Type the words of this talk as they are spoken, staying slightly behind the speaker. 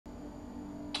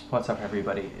What's up,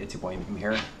 everybody? It's your boy Mim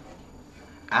here.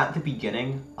 At the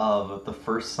beginning of the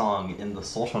first song in the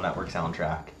Social Network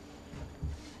soundtrack,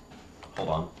 hold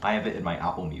on, I have it in my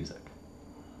Apple Music.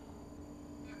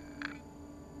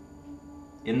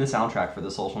 In the soundtrack for the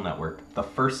Social Network, the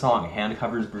first song, Hand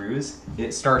Covers Bruise,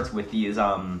 it starts with these,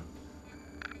 like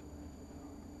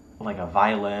a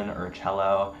violin or a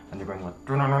cello, and they're going like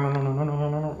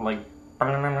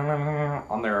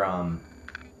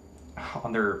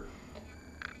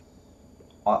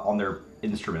on their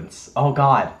instruments. Oh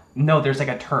god. No, there's like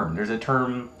a term. There's a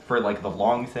term for like the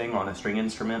long thing on a string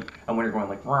instrument, and when you're going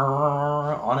like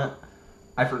on it.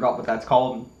 I forgot what that's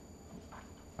called.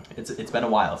 It's been a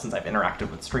while since I've interacted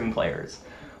with string players.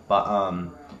 But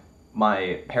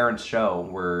my parents' show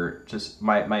were just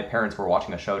my parents were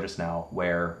watching a show just now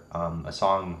where a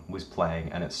song was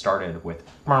playing and it started with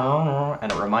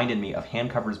and it reminded me of Hand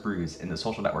Covers Bruise in the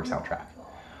Social Network soundtrack.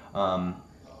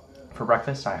 For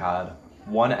breakfast I had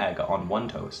 1 egg on 1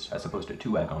 toast as opposed to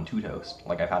 2 egg on 2 toast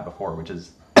like I've had before, which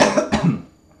is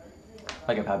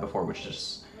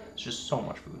just so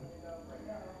much food.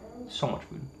 So much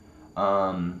food.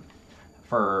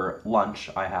 For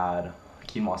lunch I had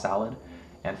quinoa salad,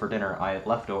 and for dinner I had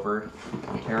leftover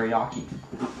teriyaki.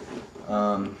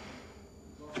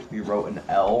 We wrote an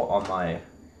L on my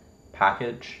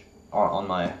package, on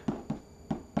my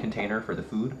container for the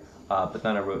food, but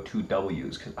then I wrote 2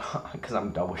 W's because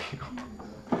I'm W.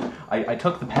 I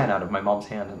took the pen out of my mom's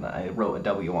hand and I wrote a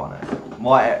W on it.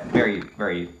 Well, very,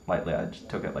 very lightly. I just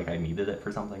took it like I needed it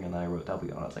for something, and then I wrote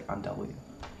W on it. I was like, I'm W.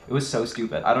 It was so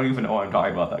stupid. I don't even know why I'm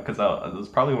talking about that, because that was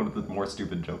probably one of the more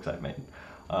stupid jokes I've made.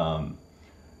 Oh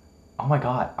my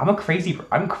god. I'm crazy.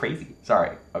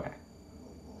 Sorry. Okay.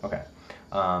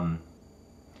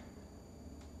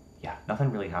 Yeah,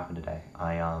 nothing really happened today.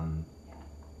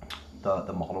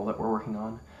 The model that we're working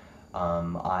on,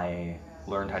 I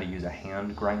learned how to use a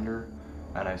hand grinder,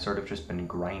 and I've sort of just been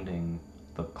grinding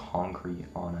the concrete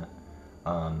on it.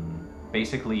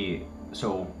 Basically,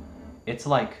 so it's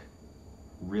like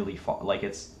really far, like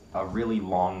it's a really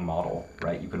long model,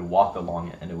 right? You can walk along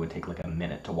it and it would take like a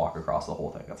minute to walk across the whole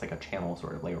thing. It's like a channel,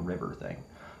 sort of like a river thing.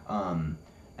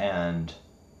 And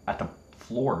at the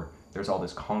floor, there's all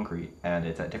this concrete, and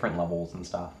it's at different levels and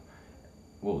stuff.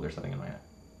 Whoa, there's something in my eye.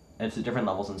 It's at different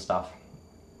levels and stuff.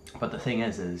 But the thing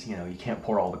is, you know, you can't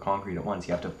pour all the concrete at once.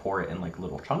 You have to pour it in like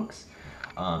little chunks.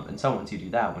 And so once you do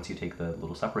that, once you take the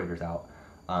little separators out,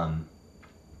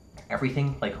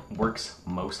 everything like works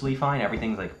mostly fine.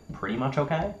 Everything's like pretty much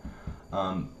okay.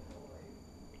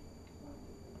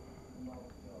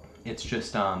 It's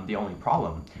just the only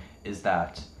problem is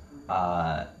that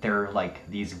there are like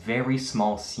these very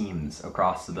small seams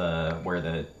across where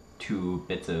the 2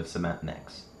 bits of cement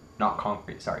mix. Not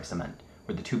concrete, sorry, cement.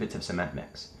 Where the 2 bits of cement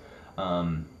mix.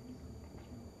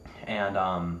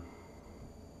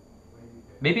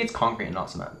 Maybe it's concrete and not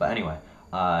cement, but anyway,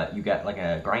 you get like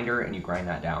a grinder and you grind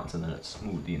that down so then it's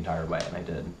smooth the entire way.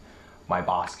 And my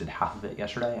boss did half of it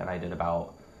yesterday, and I did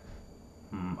about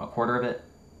a quarter of it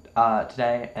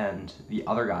today, and the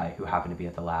other guy who happened to be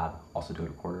at the lab also did a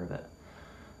quarter of it.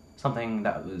 Something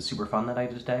that was super fun that I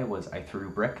did today was I threw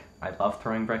brick. I love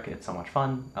throwing brick, it's so much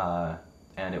fun.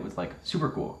 And it was like super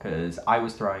cool because I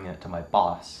was throwing it to my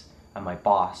boss, and my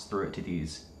boss threw it to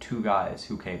these 2 guys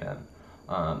who came in,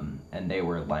 and they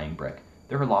were laying brick.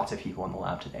 There were lots of people in the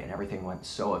lab today, and everything went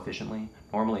so efficiently.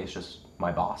 Normally it's just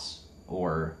my boss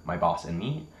or my boss and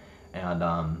me, and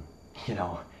you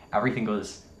know, everything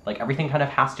kind of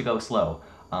has to go slow.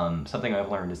 Something I've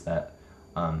learned is that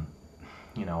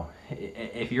you know,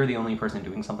 if you're the only person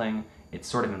doing something, it's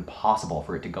sort of impossible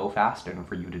for it to go fast and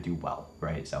for you to do well,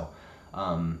 right? So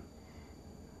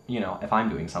you know, if I'm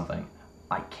doing something,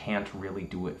 I can't really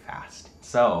do it fast.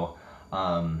 So,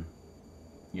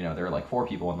 you know, there were like 4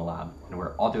 people in the lab, and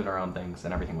we're all doing our own things,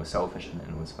 and everything was so efficient,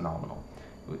 and it was phenomenal.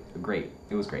 It was great.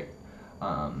 It was great.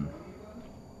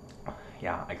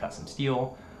 Yeah, I cut some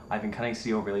steel. I've been cutting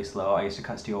steel really slow. I used to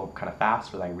cut steel kind of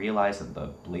fast, but I realized that the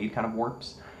blade kind of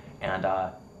warps, and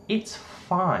it's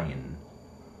fine.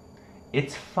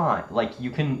 It's fine. Like,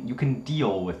 you can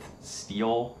deal with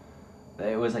steel.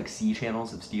 It was like C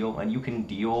channels of steel, and you can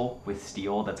deal with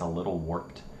steel that's a little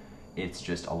warped. It's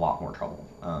just a lot more trouble.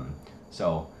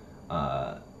 So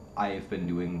I've been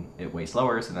doing it way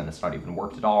slower, so then it's not even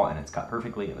warped at all, and it's cut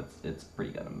perfectly, and it's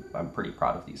pretty good. I'm pretty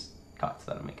proud of these cuts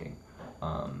that I'm making.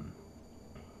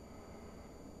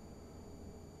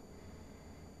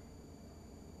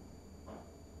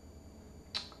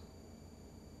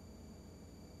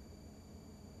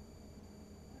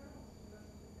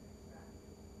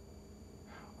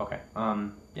 Okay,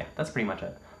 yeah, that's pretty much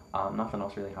it. Nothing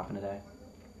else really happened today.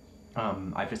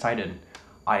 I've decided,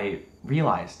 I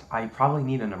realized I probably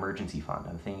need an emergency fund.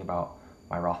 I'm thinking about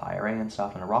my Roth IRA and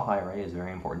stuff, and a Roth IRA is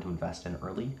very important to invest in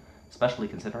early, especially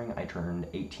considering I turned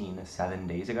 18 7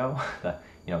 days ago.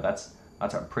 That's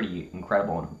a pretty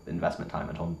incredible investment time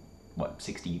until, what,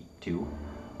 62,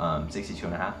 62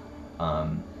 and a half.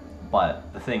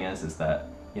 But the thing is that,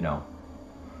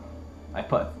 I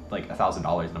put like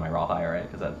 $1,000 into my Roth IRA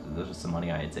because that was just some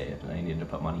money I had saved, and I needed to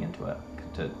put money into it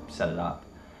to set it up.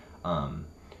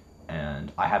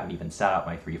 And I haven't even set up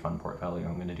my 3-fund portfolio.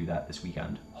 I'm going to do that this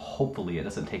weekend. Hopefully it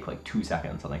doesn't take like 2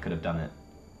 seconds, and I could have done it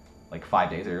like 5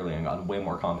 days earlier and gotten way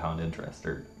more compound interest,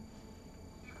 or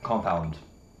compound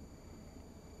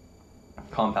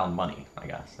money, I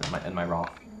guess, in my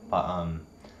Roth. But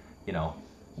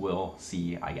we'll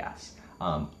see, I guess.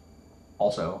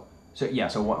 Also,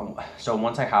 so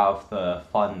once I have the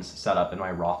funds set up in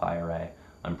my Roth IRA,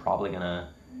 I'm probably gonna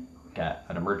get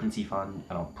an emergency fund,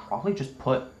 and I'll probably just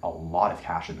put a lot of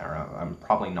cash in there. I'm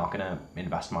probably not gonna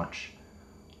invest much.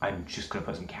 I'm just gonna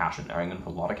put some cash in there. I'm gonna put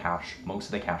a lot of cash. Most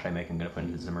of the cash I make, I'm gonna put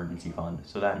into this emergency fund.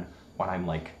 So then, when I'm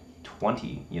like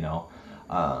 20,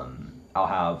 I'll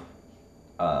have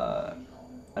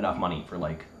enough money for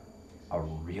like a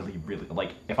really, really,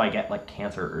 like, if I get like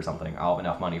cancer or something, I'll have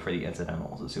enough money for the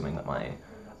incidentals, assuming that my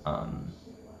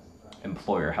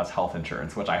employer has health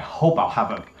insurance, which I hope I'll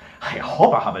have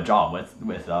a job with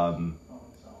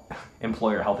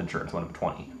employer health insurance when I'm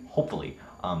 20. Hopefully,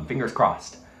 fingers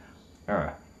crossed.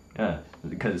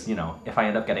 Because if I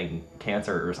end up getting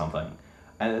cancer or something,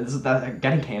 and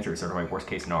getting cancer is sort of my worst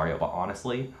case scenario. But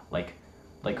honestly, like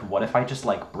what if I just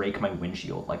like break my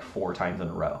windshield like 4 times in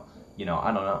a row? I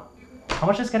don't know. How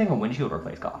much does getting a windshield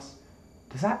replaced cost?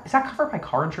 Does that cover my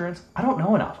car insurance? I don't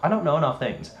know enough. I don't know enough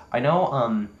things. I know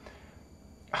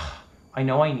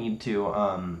I need to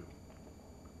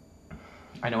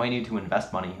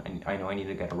invest money. I know I need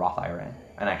to get a Roth IRA,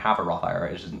 and I have a Roth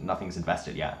IRA. It's just nothing's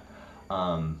invested yet.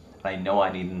 I know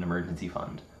I need an emergency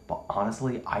fund, but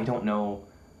honestly, I don't know.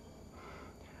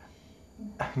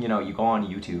 You go on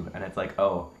YouTube and it's like,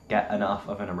 oh, get enough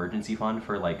of an emergency fund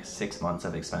for like 6 months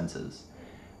of expenses.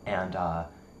 And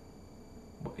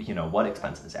what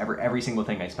expenses? Every single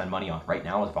thing I spend money on right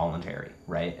now is voluntary,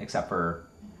 right? Except for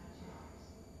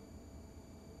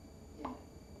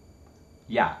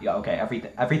okay.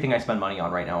 Everything I spend money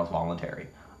on right now is voluntary.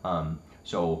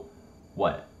 So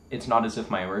what? It's not as if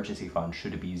my emergency fund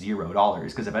should be $0,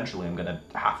 because eventually I'm gonna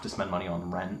have to spend money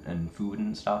on rent and food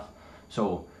and stuff.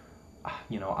 So I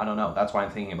don't know. That's why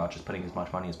I'm thinking about just putting as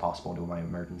much money as possible into my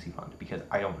emergency fund, because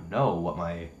I don't know what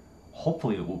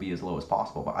hopefully it will be as low as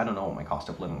possible, but I don't know what my cost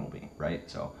of living will be, right?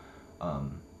 So,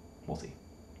 we'll see.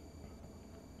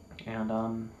 And,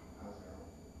 oh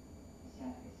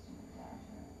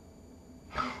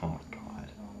my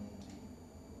god.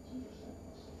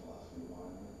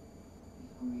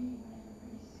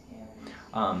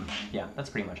 Yeah, that's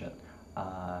pretty much it.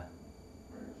 Yeah.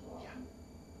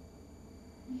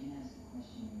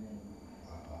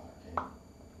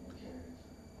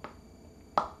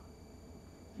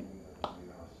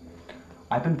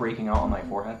 I've been breaking out on my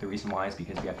forehead. The reason why is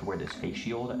because we have to wear this face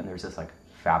shield, and there's this like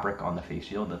fabric on the face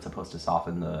shield that's supposed to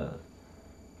soften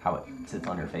how it sits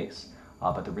on your face.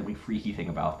 But the really freaky thing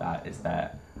about that is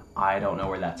that I don't know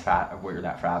where that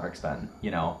fabric's been.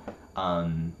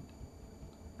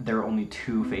 There are only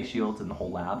 2 face shields in the whole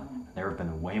lab. There have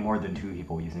been way more than 2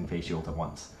 people using face shields at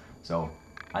once. So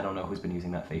I don't know who's been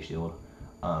using that face shield.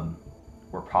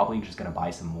 We're probably just gonna buy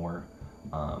some more.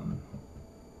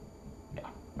 Yeah.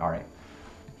 All right.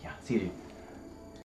 Yeah. See you.